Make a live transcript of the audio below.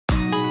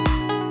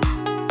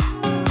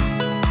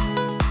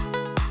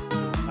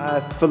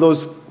for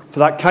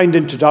that kind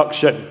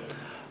introduction.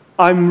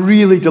 I'm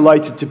really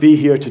delighted to be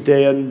here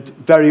today and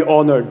very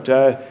honoured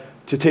to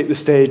take the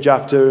stage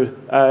after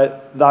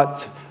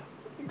that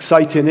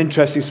exciting and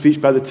interesting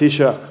speech by the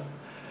Taoiseach.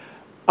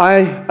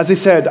 As I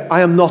said,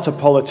 I am not a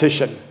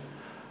politician.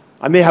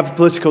 I may have a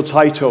political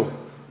title,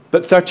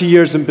 but 30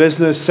 years in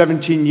business,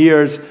 17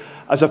 years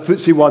as a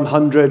FTSE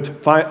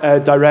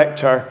 100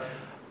 director,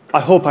 I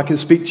hope I can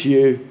speak to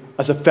you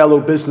as a fellow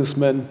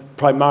businessman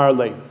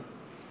primarily.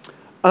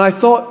 And I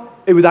thought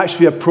it would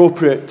actually be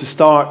appropriate to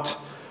start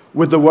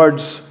with the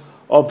words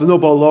of the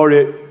Nobel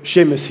laureate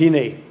Seamus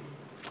Heaney.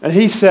 And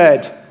he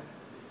said,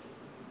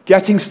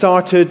 "Getting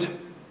started,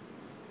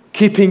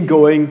 keeping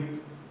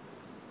going,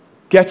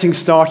 getting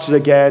started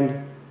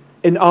again,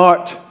 in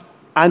art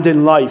and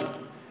in life,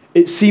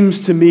 it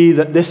seems to me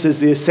that this is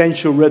the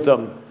essential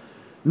rhythm,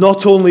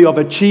 not only of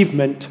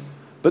achievement,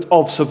 but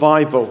of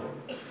survival."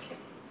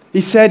 He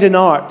said in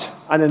art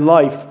and in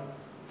life.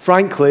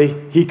 Frankly,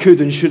 he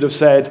could and should have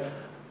said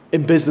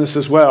in business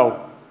as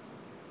well,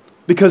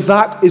 because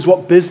that is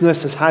what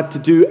business has had to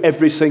do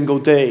every single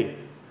day.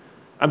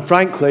 And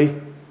frankly,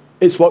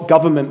 it's what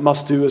government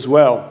must do as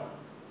well.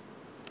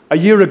 A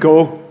year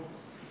ago,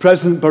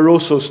 President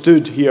Barroso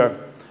stood here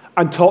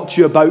and talked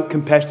to you about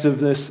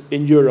competitiveness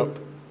in Europe.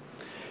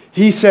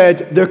 He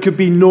said there could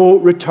be no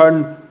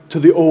return to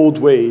the old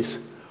ways.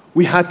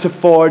 We had to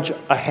forge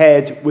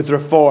ahead with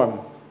reform.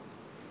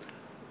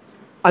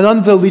 And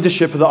under the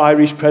leadership of the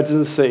Irish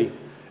presidency,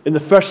 in the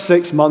first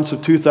 6 months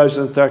of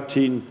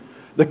 2013,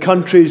 the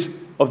countries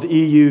of the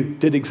EU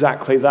did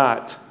exactly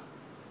that.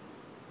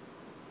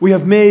 We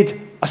have made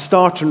a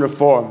start on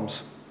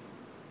reforms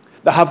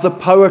that have the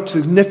power to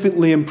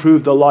significantly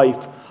improve the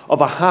life of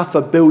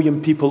 500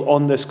 million people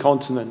on this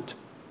continent.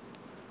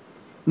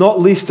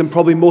 Not least and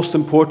probably most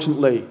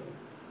importantly,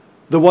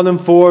 the 1 in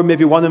 4,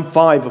 maybe 1 in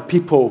 5 of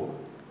people,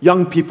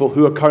 young people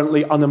who are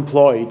currently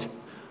unemployed.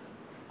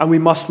 And we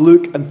must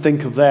look and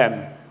think of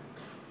them.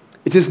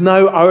 It is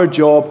now our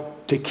job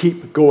to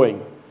keep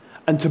going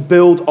and to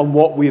build on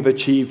what we have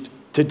achieved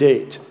to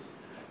date.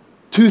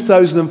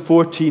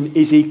 2014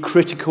 is a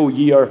critical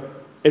year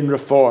in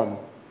reform.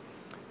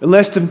 In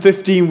less than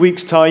 15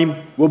 weeks' time,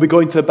 we'll be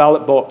going to the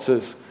ballot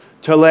boxes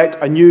to elect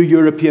a new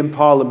European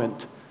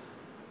Parliament.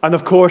 And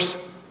of course,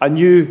 a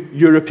new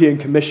European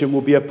Commission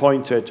will be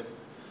appointed.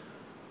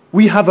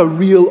 We have a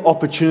real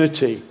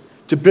opportunity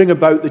to bring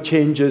about the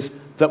changes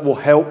that will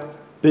help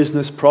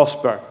business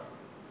prosper.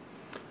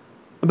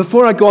 And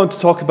before I go on to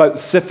talk about the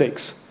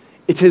specifics,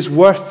 it is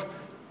worth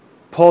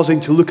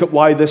pausing to look at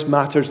why this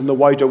matters in the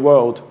wider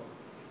world.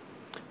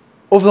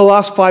 Over the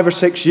last 5 or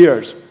 6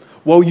 years,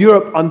 while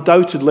Europe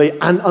undoubtedly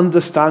and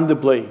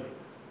understandably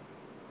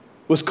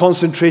was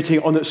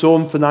concentrating on its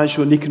own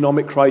financial and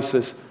economic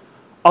crisis,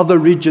 other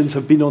regions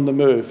have been on the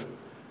move.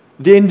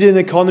 The Indian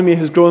economy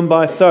has grown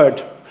by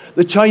 1/3,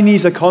 the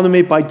Chinese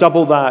economy by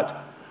double that,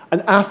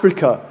 and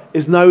Africa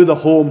is now the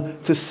home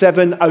to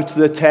 7 out of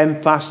the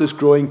 10 fastest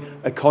growing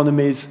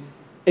economies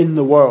in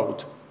the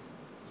world.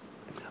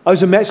 I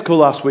was in Mexico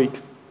last week,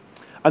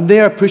 and they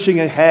are pushing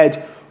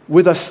ahead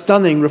with a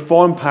stunning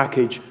reform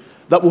package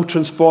that will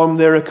transform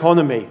their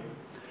economy.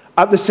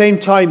 At the same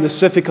time, the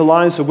Pacific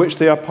Alliance, of which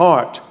they are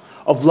part,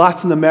 of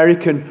Latin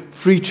American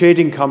free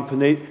trading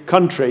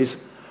countries,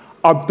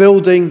 are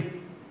building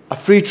a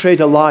free trade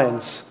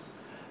alliance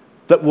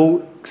that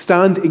will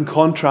stand in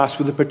contrast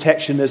with the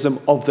protectionism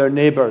of their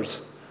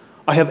neighbours.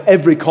 I have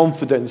every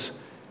confidence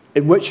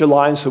in which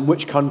alliance and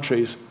which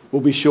countries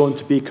will be shown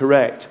to be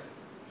correct.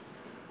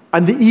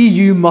 And the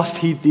EU must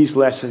heed these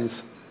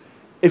lessons.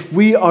 If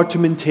we are to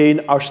maintain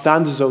our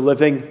standards of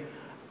living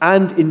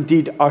and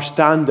indeed our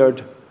standing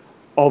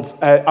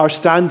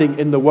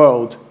in the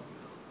world,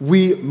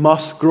 we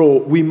must grow.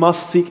 We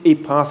must seek a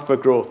path for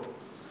growth.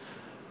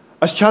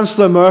 As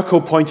Chancellor Merkel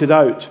pointed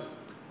out,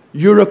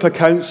 Europe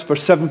accounts for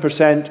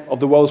 7% of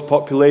the world's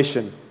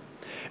population.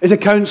 It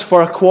accounts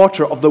for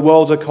 1/4 of the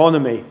world's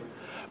economy,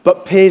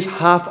 but pays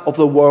half of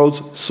the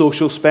world's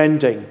social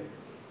spending.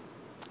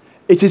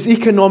 It is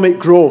economic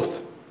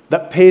growth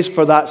that pays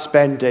for that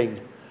spending,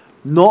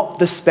 not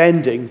the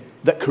spending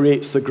that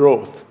creates the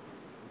growth.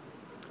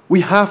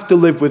 We have to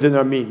live within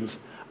our means,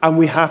 and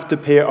we have to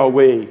pay our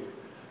way,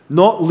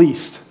 not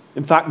least,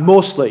 in fact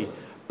mostly,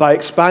 by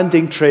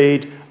expanding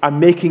trade and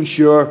making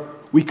sure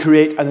we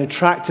create an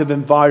attractive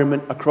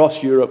environment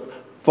across Europe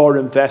for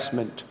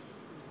investment.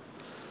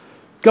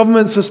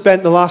 Governments have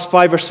spent the last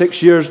 5 or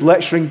 6 years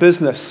lecturing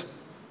business,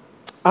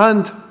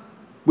 and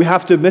we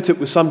have to admit it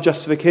with some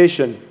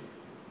justification.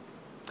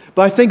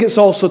 But I think it's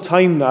also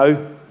time now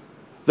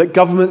that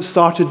governments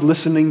started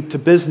listening to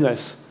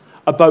business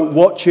about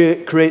what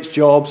creates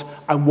jobs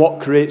and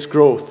what creates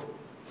growth.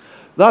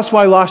 That's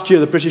why last year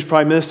the British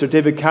Prime Minister,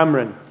 David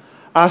Cameron,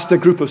 asked a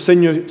group of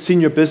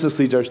senior business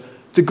leaders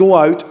to go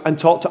out and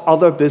talk to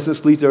other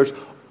business leaders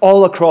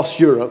all across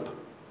Europe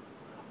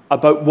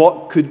about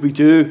what could we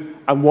do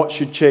and what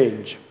should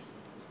change.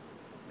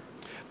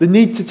 The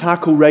need to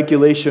tackle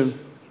regulation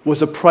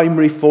was a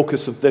primary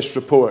focus of this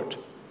report.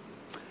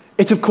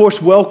 It, of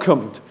course,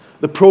 welcomed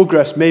the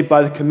progress made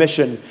by the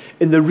Commission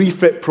in the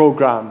refit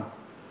programme,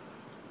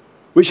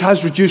 which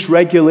has reduced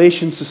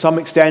regulations to some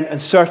extent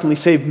and certainly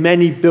saved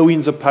many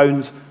billions of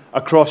pounds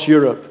across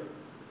Europe.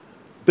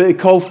 But it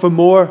called for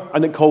more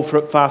and it called for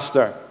it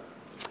faster.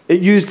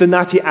 It used the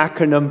natty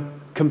acronym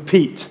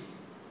COMPETE.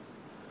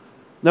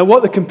 Now,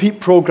 what the COMPETE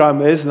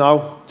programme is, and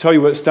I'll tell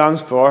you what it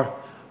stands for,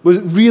 was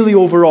really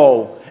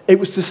overall, it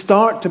was to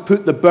start to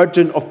put the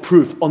burden of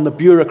proof on the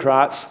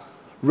bureaucrats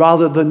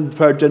rather than the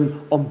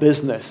burden on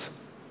business.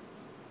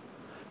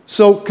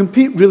 So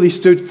COMPETE really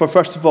stood for,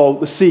 first of all,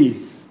 the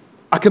C,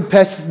 a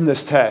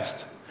competitiveness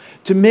test,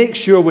 to make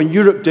sure when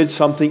Europe did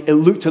something, it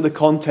looked at the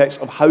context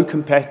of how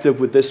competitive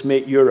would this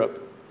make Europe.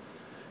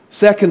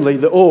 Secondly,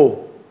 the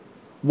O,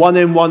 one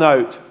in, one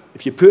out.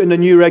 If you put in a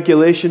new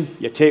regulation,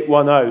 you take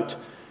one out.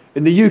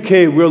 In the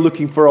UK, we're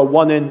looking for a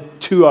 1 in,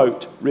 2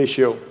 out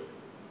ratio.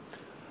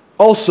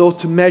 Also,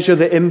 to measure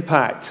the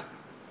impact.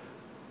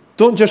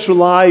 Don't just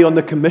rely on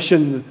the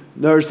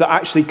commissioners that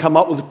actually come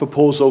up with a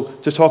proposal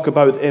to talk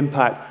about the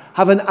impact.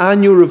 Have an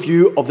annual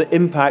review of the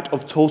impact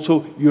of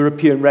total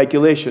European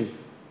regulation.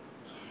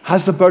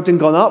 Has the burden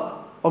gone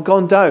up or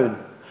gone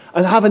down?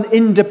 And have an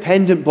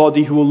independent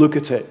body who will look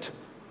at it.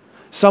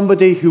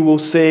 Somebody who will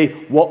say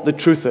what the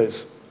truth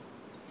is.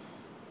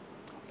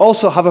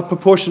 Also have a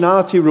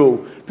proportionality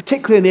rule,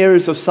 particularly in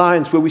areas of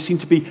science where we seem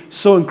to be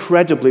so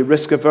incredibly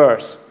risk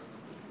averse.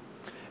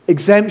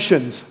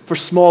 Exemptions for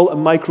small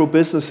and micro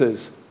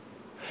businesses.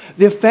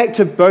 The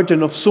effective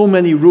burden of so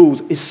many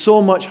rules is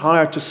so much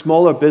higher to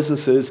smaller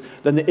businesses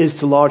than it is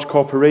to large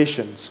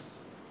corporations.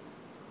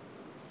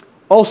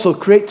 Also,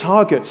 create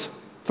targets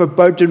for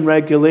burden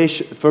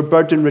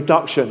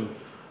reduction,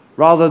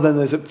 rather than,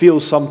 as it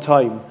feels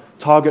sometimes,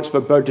 targets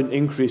for burden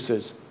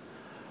increases.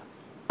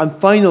 And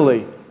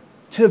finally,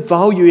 to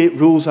evaluate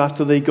rules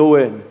after they go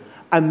in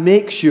and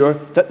make sure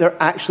that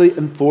they're actually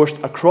enforced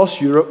across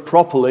Europe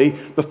properly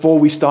before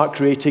we start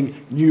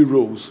creating new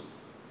rules.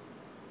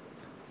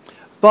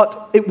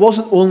 But it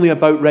wasn't only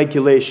about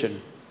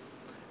regulation.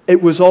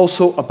 It was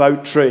also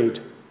about trade.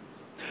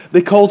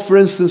 They called, for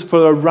instance,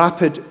 for a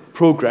rapid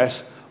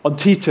progress on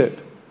TTIP,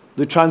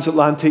 the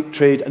Transatlantic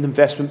Trade and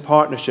Investment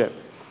Partnership.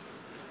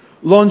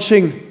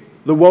 Launching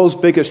the world's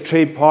biggest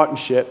trade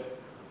partnership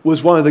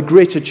was one of the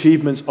great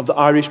achievements of the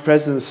Irish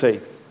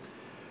presidency.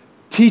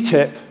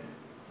 TTIP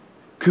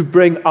could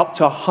bring up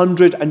to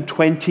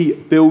 120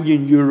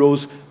 billion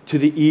euros to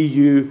the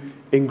EU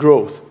in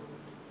growth.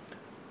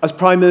 As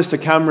Prime Minister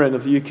Cameron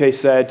of the UK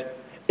said,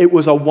 it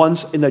was a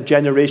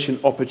once-in-a-generation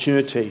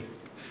opportunity.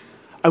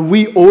 And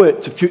we owe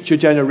it to future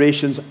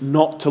generations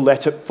not to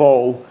let it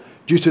fall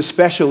due to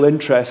special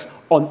interests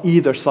on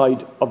either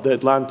side of the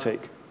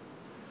Atlantic.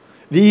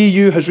 The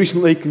EU has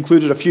recently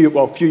concluded a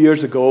few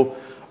years ago,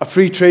 a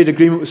free trade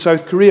agreement with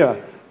South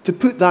Korea. To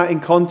put that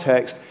in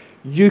context,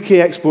 UK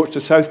exports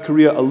to South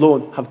Korea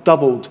alone have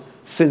doubled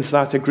since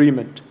that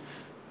agreement.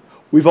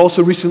 We've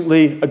also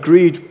recently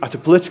agreed at a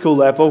political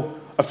level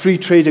a free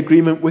trade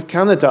agreement with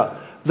Canada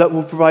that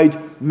will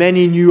provide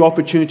many new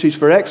opportunities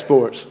for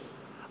exports.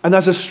 And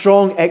as a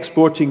strong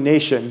exporting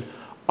nation,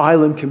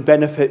 Ireland can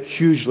benefit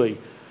hugely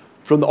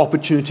from the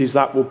opportunities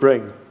that will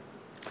bring.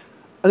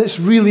 And it's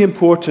really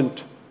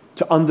important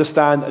to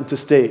understand and to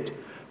state,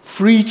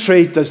 free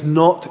trade does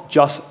not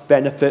just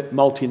benefit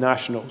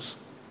multinationals.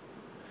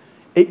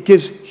 It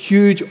gives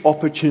huge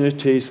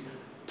opportunities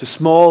to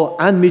small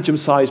and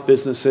medium-sized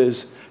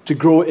businesses to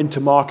grow into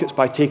markets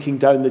by taking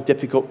down the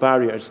difficult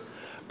barriers.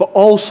 But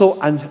also,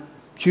 and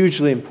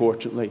hugely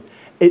importantly,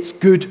 it's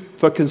good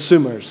for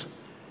consumers.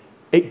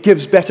 It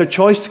gives better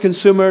choice to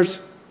consumers.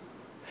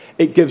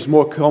 It gives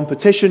more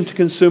competition to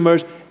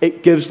consumers.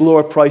 It gives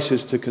lower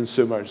prices to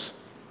consumers.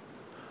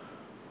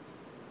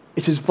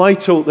 It is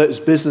vital that as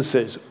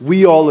businesses,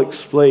 we all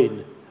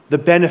explain the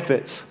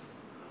benefits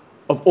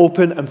of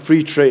open and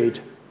free trade,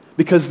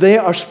 because they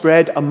are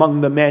spread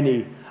among the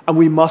many, and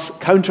we must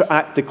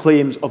counteract the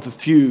claims of the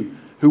few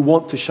who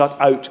want to shut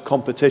out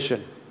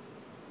competition.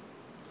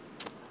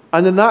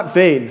 And in that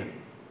vein,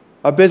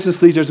 our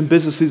business leaders and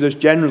business leaders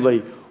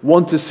generally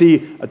want to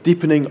see a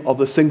deepening of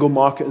the single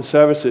market and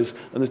services,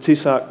 and the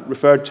TISA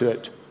referred to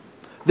it.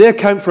 They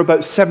account for about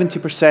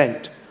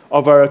 70%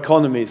 of our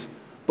economies,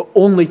 but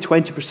only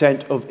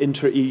 20% of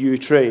inter-EU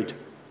trade.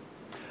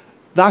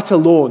 That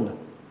alone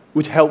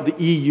would help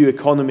the EU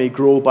economy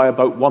grow by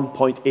about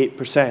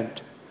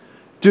 1.8%.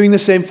 Doing the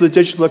same for the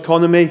digital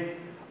economy,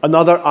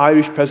 another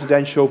Irish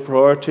presidential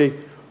priority,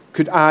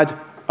 could add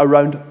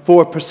around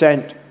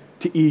 4%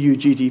 to EU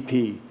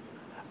GDP.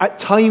 At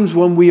times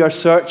when we are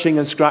searching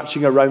and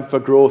scratching around for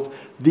growth,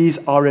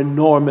 these are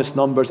enormous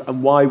numbers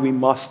and why we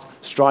must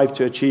strive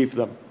to achieve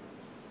them.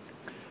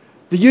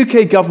 The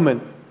UK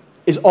government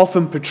is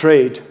often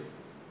portrayed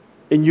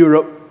in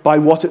Europe by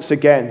what it's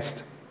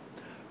against.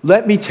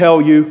 Let me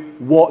tell you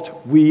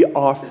what we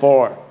are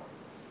for.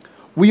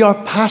 We are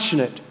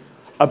passionate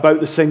about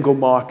the single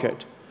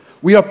market.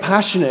 We are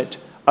passionate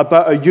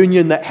about a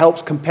union that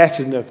helps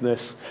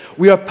competitiveness.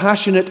 We are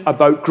passionate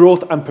about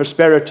growth and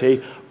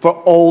prosperity for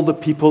all the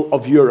people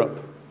of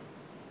Europe.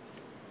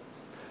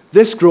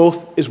 This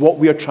growth is what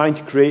we are trying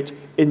to create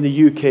in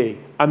the UK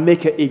and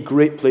make it a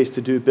great place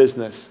to do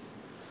business.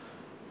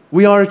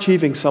 We are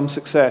achieving some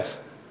success.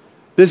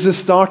 Business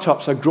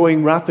startups are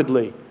growing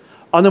rapidly.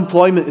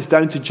 Unemployment is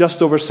down to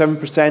just over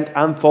 7%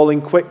 and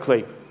falling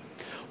quickly.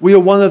 We are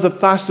one of the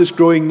fastest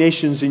growing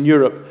nations in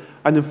Europe,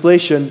 and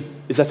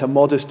inflation is at a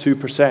modest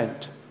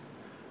 2%.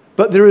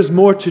 But there is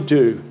more to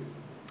do,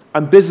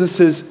 and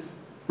businesses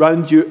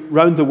around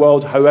the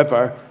world,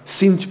 however,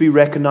 seem to be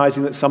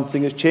recognizing that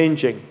something is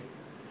changing.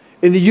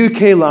 In the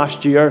UK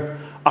last year,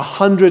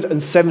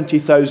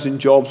 170,000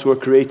 jobs were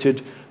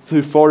created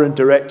through foreign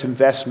direct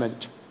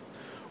investment.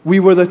 We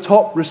were the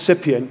top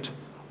recipient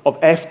of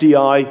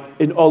FDI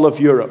in all of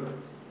Europe.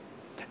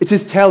 It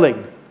is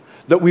telling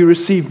that we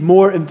received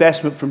more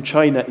investment from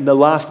China in the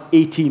last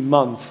 18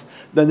 months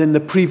than in the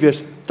previous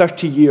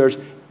 30 years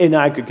in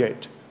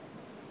aggregate.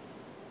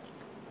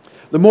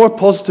 The more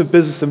positive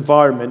business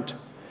environment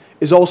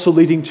is also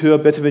leading to a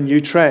bit of a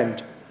new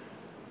trend: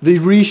 the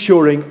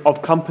reshoring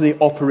of company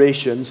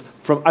operations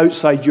from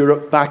outside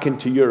Europe back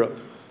into Europe.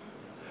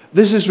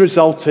 This is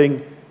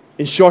resulting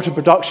in shorter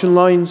production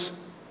lines,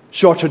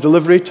 shorter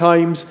delivery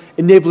times,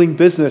 enabling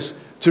business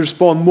to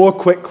respond more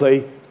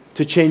quickly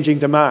to changing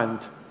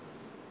demand.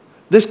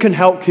 This can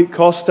help keep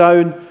costs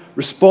down,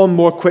 respond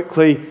more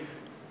quickly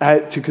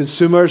to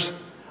consumers,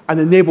 and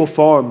enable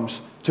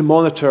firms to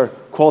monitor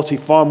quality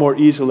far more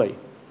easily.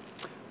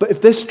 But if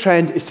this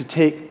trend is to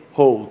take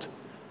hold,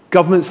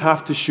 governments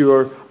have to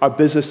ensure our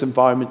business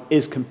environment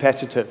is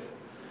competitive.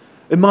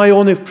 In my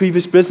own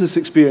previous business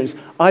experience,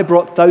 I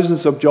brought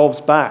thousands of jobs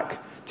back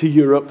to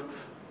Europe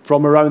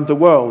from around the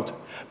world,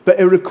 but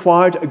it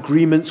required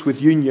agreements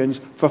with unions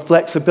for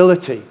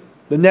flexibility.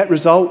 The net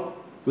result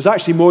was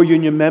actually more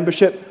union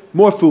membership,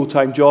 more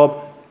full-time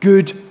job,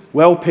 good,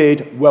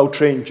 well-paid,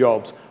 well-trained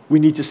jobs. We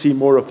need to see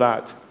more of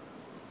that.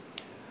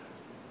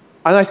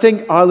 And I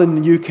think Ireland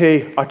and the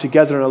UK are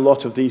together in a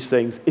lot of these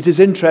things. It is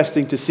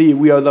interesting to see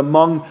we are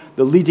among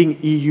the leading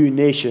EU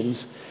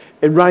nations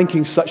in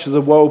rankings such as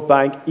the World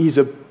Bank Ease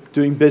of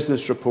Doing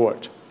Business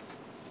report.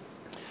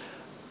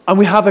 And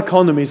we have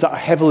economies that are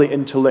heavily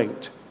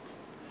interlinked.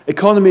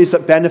 Economies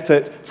that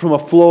benefit from a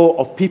flow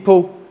of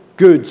people,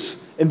 goods,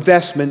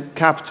 investment,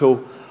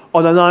 capital,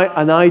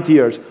 and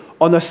ideas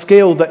on a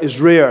scale that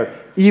is rare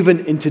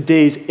even in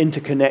today's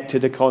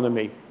interconnected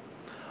economy.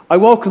 I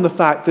welcome the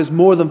fact there's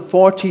more than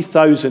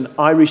 40,000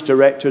 Irish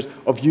directors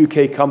of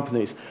UK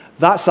companies.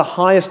 That's the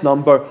highest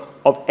number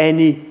of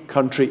any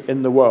country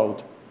in the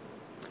world.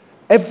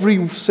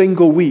 Every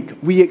single week,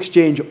 we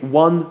exchange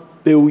 1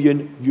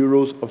 billion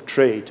euros of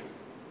trade.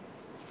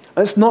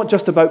 And it's not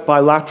just about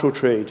bilateral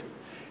trade.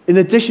 In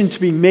addition to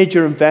being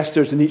major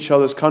investors in each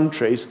other's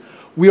countries,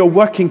 we are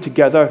working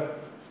together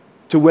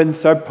to win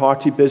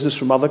third-party business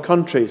from other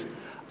countries.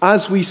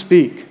 As we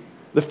speak,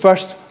 the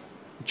first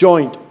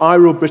joint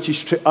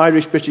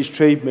Irish-British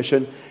trade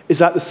mission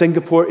is at the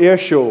Singapore Air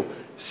Show,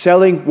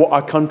 selling what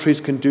our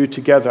countries can do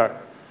together.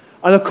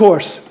 And of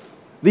course,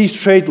 these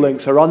trade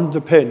links are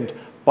underpinned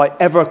by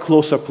ever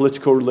closer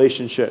political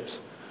relationships.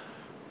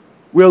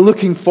 We are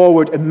looking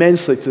forward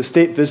immensely to the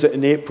state visit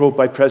in April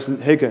by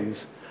President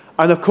Higgins.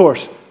 And of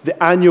course,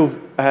 the annual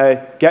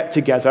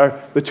get-together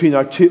between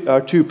our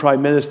two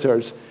Prime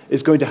Ministers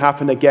is going to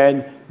happen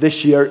again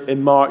this year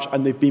in March,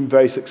 and they've been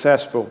very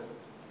successful.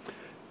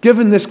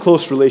 Given this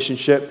close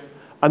relationship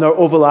and our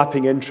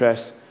overlapping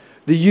interests,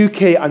 the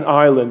UK and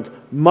Ireland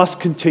must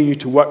continue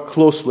to work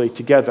closely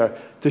together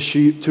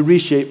to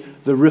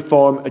reshape the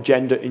reform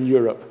agenda in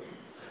Europe,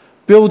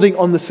 building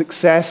on the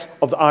success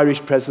of the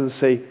Irish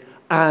presidency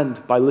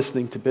and by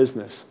listening to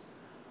business.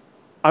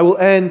 I will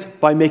end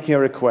by making a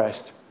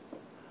request.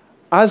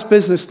 As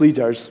business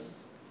leaders,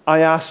 I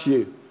ask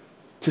you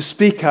to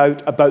speak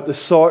out about the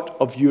sort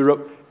of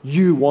Europe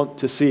you want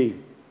to see.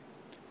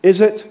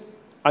 Is it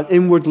an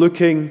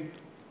inward-looking,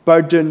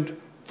 burdened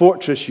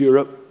fortress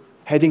Europe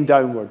heading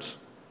downwards?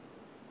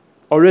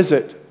 Or is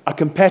it a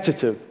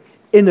competitive,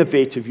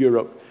 innovative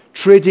Europe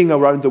trading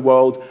around the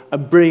world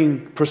and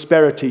bringing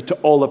prosperity to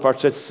all of our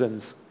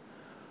citizens?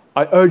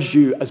 I urge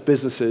you as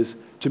businesses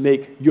to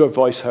make your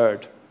voice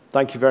heard.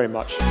 Thank you very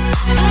much.